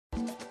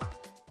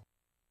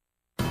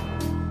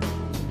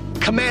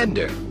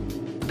Commander,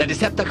 the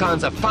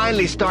Decepticons are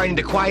finally starting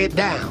to quiet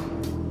down.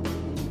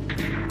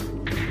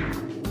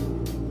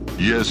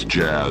 Yes,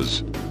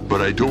 Jazz,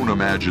 but I don't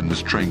imagine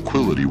this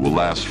tranquility will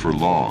last for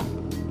long.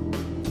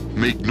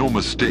 Make no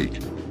mistake,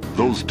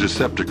 those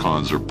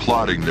Decepticons are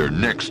plotting their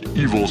next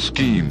evil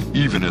scheme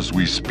even as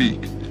we speak.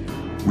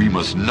 We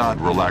must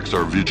not relax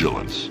our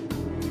vigilance.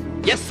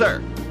 Yes,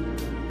 sir.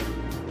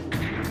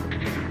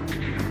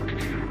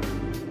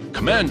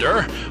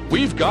 Commander,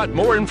 we've got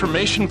more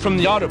information from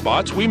the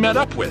Autobots we met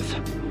up with.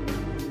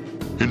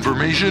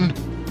 Information?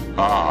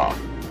 Ah,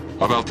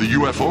 about the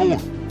UFO?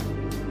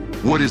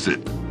 What is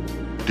it?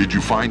 Did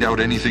you find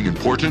out anything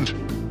important?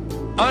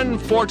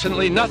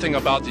 Unfortunately, nothing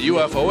about the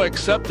UFO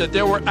except that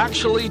there were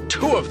actually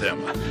 2 of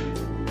them.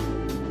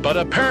 But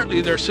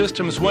apparently their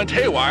systems went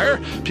haywire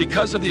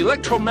because of the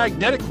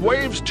electromagnetic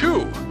waves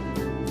too.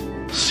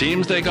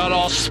 Seems they got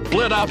all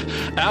split up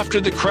after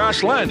the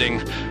crash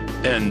landing,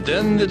 and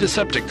then the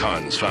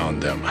Decepticons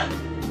found them.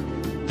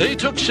 They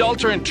took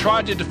shelter and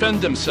tried to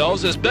defend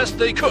themselves as best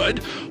they could,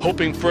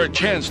 hoping for a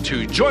chance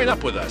to join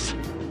up with us.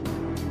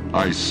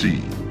 I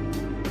see.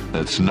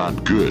 That's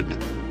not good.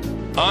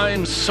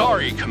 I'm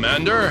sorry,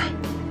 Commander.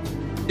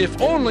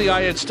 If only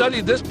I had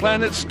studied this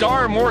planet's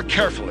star more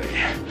carefully,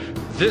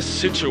 this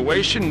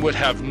situation would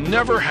have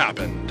never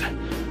happened.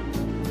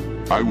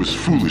 I was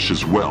foolish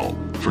as well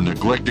for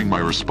neglecting my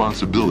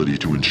responsibility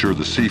to ensure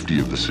the safety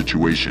of the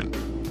situation.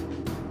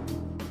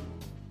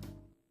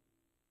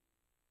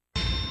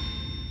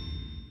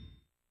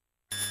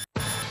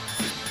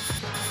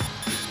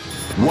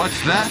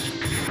 What's that?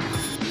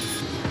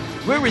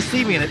 We're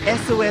receiving an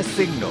SOS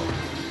signal.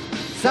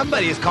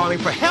 Somebody is calling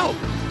for help.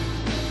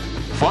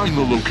 Find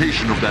the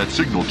location of that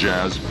signal,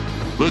 Jazz.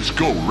 Let's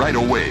go right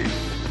away.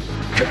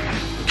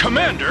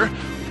 Commander,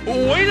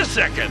 wait a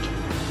second.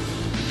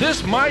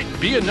 This might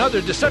be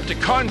another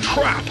Decepticon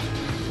trap.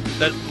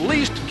 At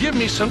least give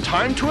me some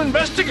time to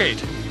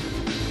investigate.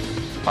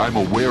 I'm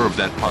aware of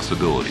that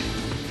possibility,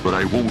 but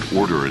I won't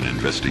order an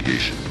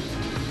investigation.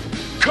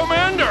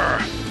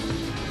 Commander!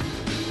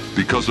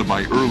 Because of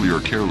my earlier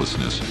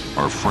carelessness,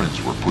 our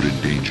friends were put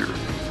in danger.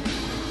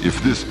 If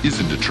this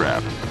isn't a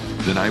trap,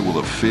 then I will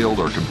have failed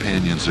our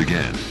companions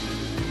again.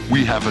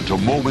 We haven't a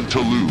moment to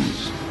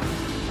lose.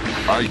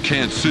 I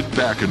can't sit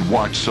back and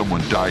watch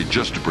someone die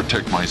just to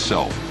protect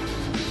myself.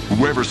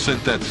 Whoever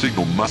sent that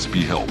signal must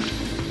be helped,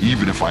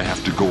 even if I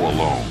have to go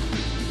alone.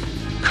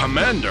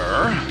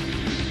 Commander?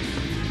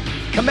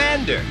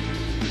 Commander!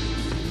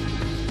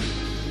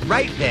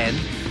 Right then.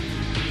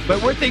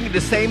 But we're thinking the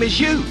same as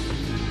you.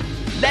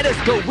 Let us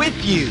go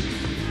with you.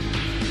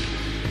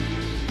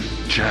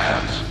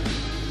 Jazz.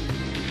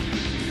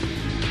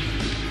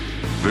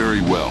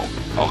 Very well.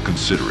 I'll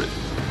consider it.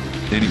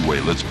 Anyway,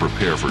 let's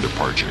prepare for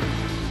departure.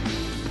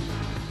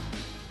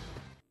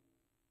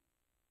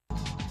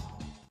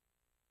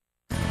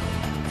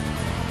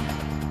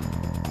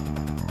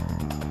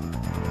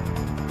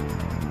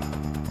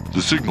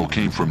 The signal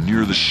came from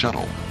near the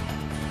shuttle.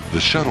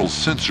 The shuttle's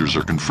sensors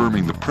are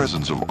confirming the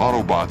presence of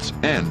Autobots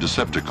and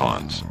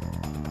Decepticons.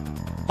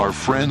 Our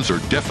friends are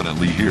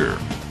definitely here.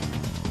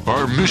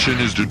 Our mission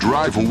is to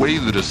drive away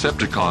the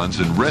Decepticons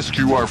and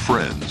rescue our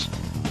friends.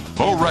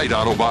 All right,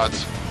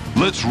 Autobots,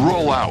 let's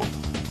roll out.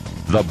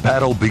 The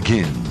battle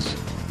begins.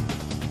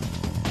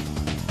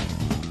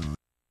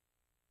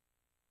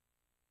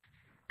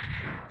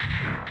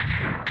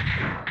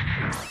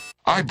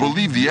 I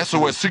believe the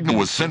SOS signal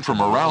was sent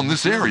from around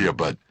this area,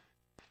 but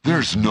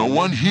there's no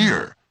one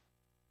here.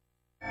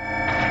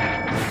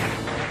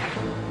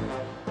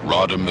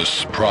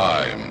 Rodimus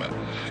Prime,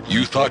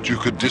 you thought you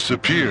could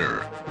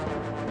disappear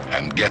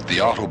and get the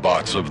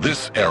Autobots of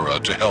this era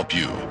to help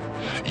you.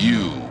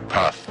 You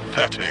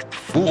pathetic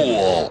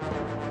fool!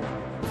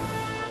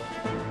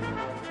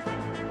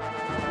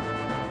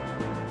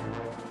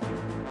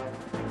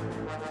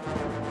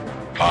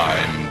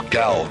 I'm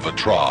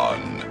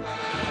Galvatron.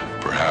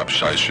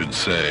 Perhaps I should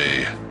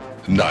say,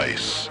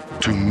 nice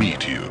to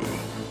meet you.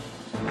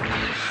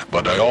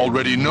 But I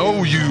already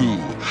know you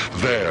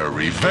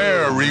very,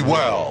 very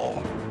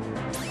well.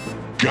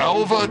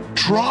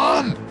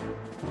 Galvatron?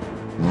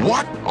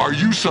 What? Are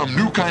you some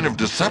new kind of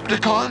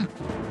Decepticon?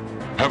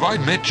 Have I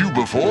met you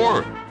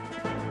before?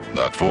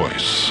 That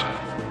voice.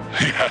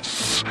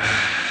 Yes.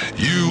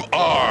 You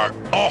are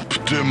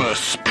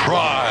Optimus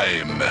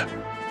Prime.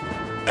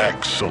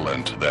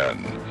 Excellent,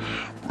 then.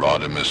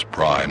 Rodimus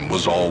Prime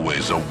was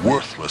always a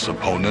worthless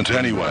opponent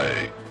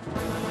anyway.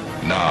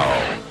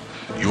 Now,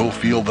 you'll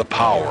feel the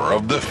power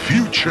of the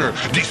future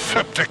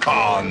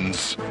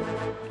Decepticons!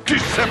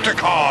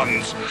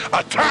 Decepticons,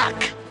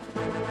 attack!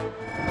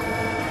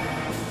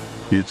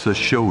 It's a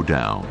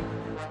showdown.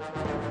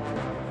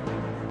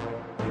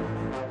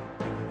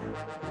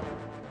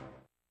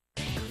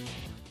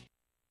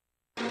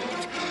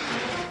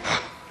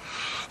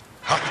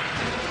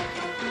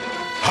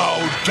 How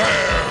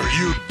dare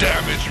you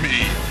damage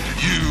me!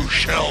 You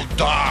shall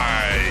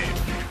die!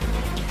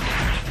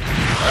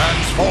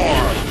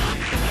 Transform!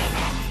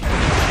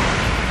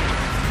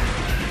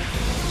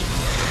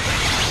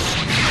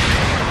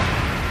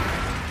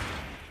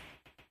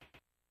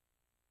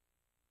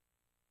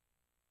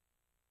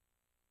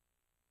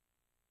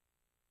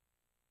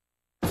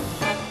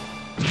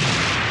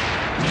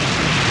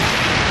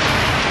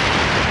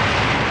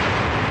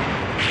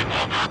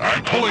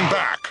 pulling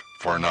back.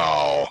 For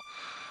now,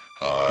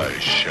 I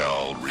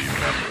shall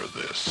remember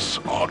this,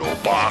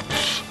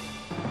 Autobots.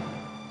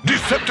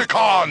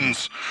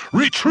 Decepticons,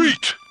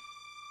 retreat!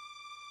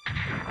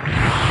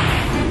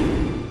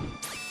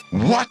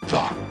 What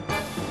the?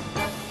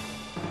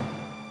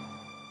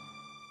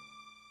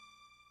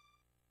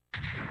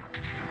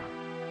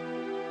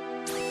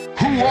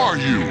 Who are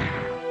you?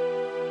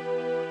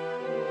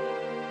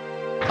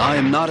 I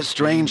am not a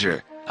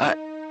stranger.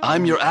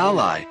 I'm your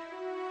ally.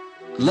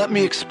 Let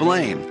me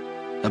explain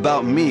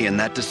about me and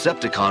that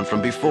Decepticon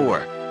from before.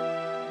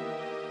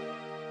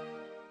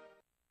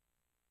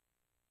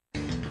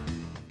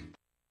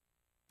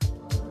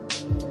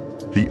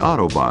 The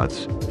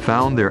Autobots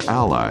found their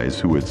allies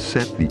who had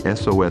set the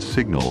SOS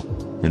signal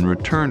and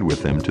returned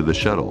with them to the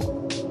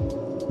shuttle.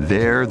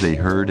 There they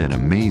heard an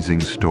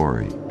amazing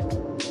story.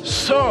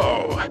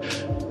 So,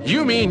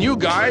 you mean you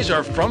guys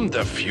are from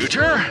the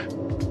future?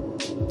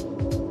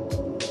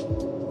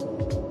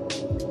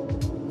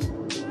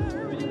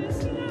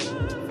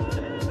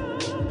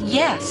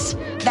 Yes,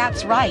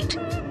 that's right.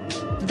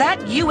 That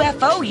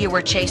UFO you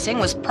were chasing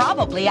was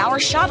probably our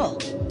shuttle.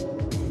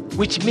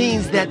 Which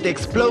means that the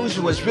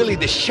explosion was really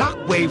the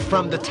shockwave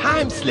from the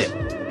time slip.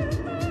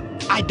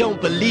 I don't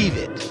believe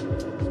it.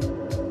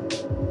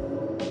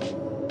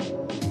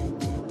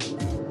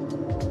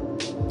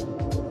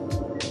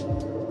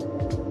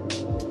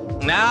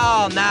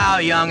 Now,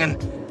 young'un.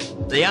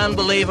 The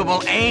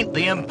unbelievable ain't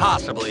the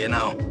impossible, you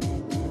know.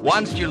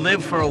 Once you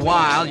live for a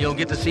while, you'll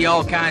get to see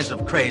all kinds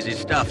of crazy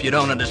stuff you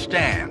don't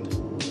understand.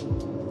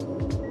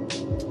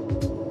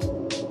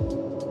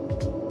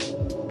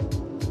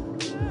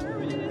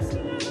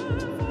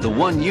 The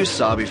one you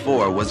saw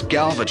before was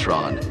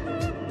Galvatron.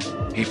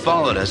 He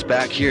followed us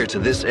back here to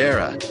this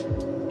era.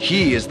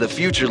 He is the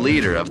future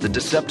leader of the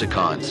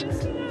Decepticons.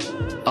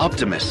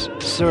 Optimus,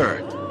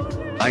 sir,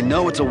 I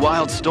know it's a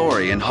wild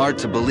story and hard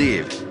to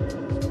believe,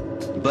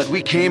 but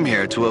we came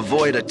here to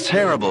avoid a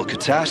terrible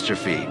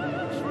catastrophe.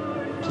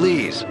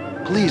 Please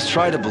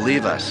try to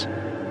believe us.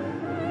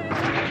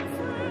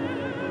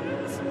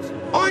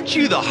 Aren't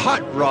you the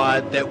hot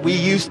rod that we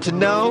used to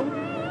know?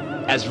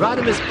 As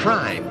Rodimus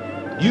Prime,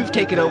 you've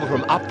taken over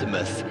from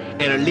Optimus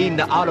and are leading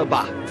the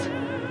Autobots.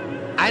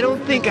 I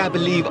don't think I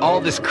believe all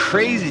this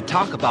crazy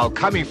talk about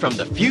coming from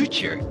the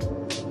future.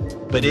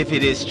 But if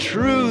it is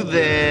true,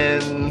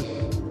 then...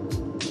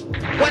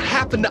 What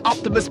happened to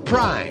Optimus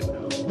Prime?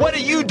 What are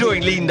you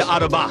doing leading the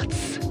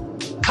Autobots?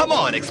 Come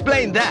on,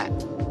 explain that.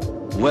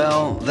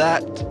 Well,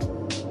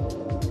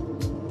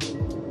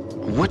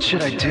 what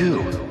should I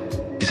do?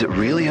 Is it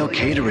really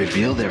okay to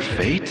reveal their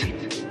fate?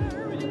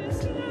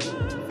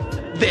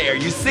 There,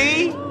 you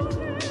see?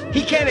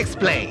 He can't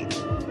explain.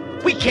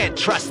 We can't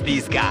trust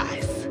these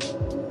guys.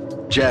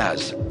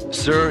 Jazz,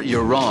 sir,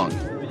 you're wrong.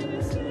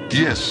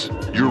 Yes,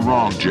 you're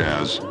wrong,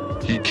 Jazz.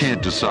 He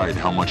can't decide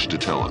how much to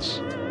tell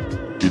us.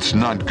 It's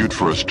not good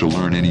for us to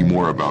learn any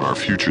more about our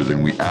future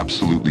than we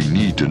absolutely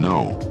need to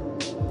know.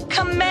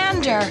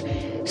 Commander,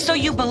 so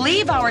you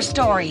believe our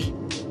story?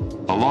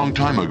 A long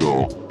time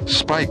ago,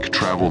 Spike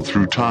traveled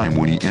through time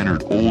when he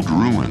entered old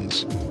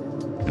ruins.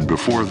 And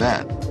before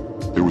that,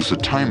 there was a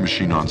time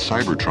machine on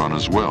Cybertron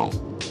as well.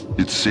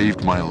 It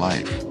saved my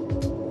life.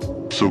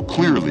 So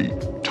clearly,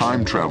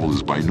 time travel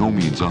is by no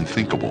means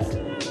unthinkable.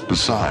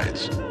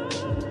 Besides...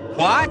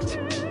 What?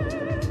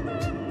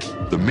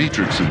 The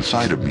Matrix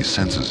inside of me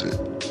senses it.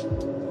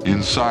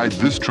 Inside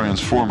this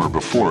transformer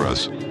before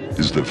us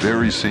is the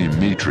very same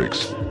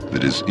Matrix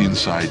that is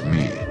inside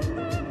me.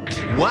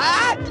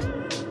 What?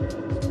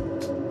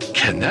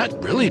 Can that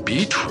really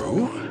be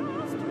true?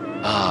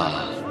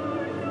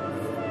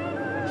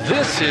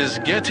 This is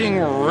getting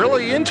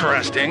really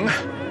interesting.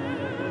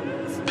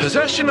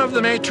 Possession of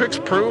the Matrix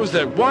proves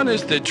that one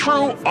is the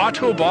true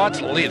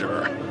Autobots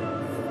leader.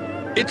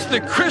 It's the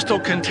crystal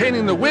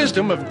containing the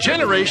wisdom of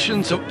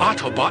generations of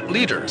Autobot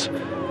leaders.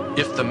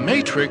 If the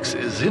Matrix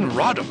is in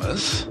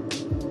Rodimus,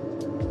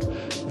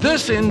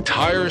 this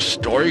entire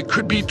story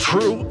could be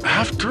true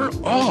after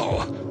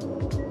all.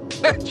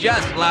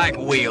 Just like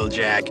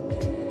Wheeljack.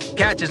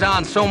 Catches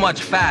on so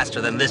much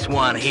faster than this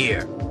one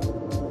here.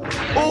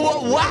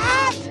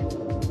 What?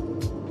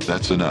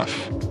 That's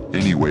enough.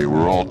 Anyway,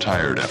 we're all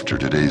tired after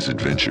today's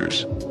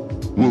adventures.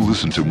 We'll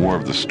listen to more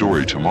of the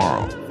story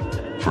tomorrow.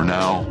 For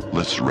now,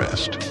 let's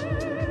rest.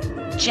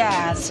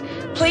 Jazz,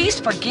 please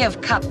forgive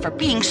Cup for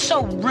being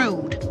so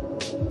rude.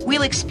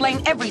 We'll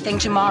explain everything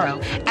tomorrow,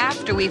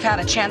 after we've had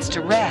a chance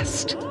to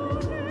rest.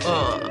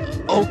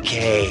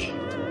 Okay.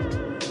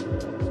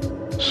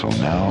 So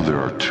now there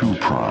are two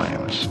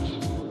primes.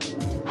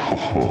 Ho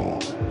ho,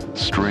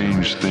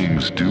 strange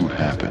things do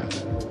happen.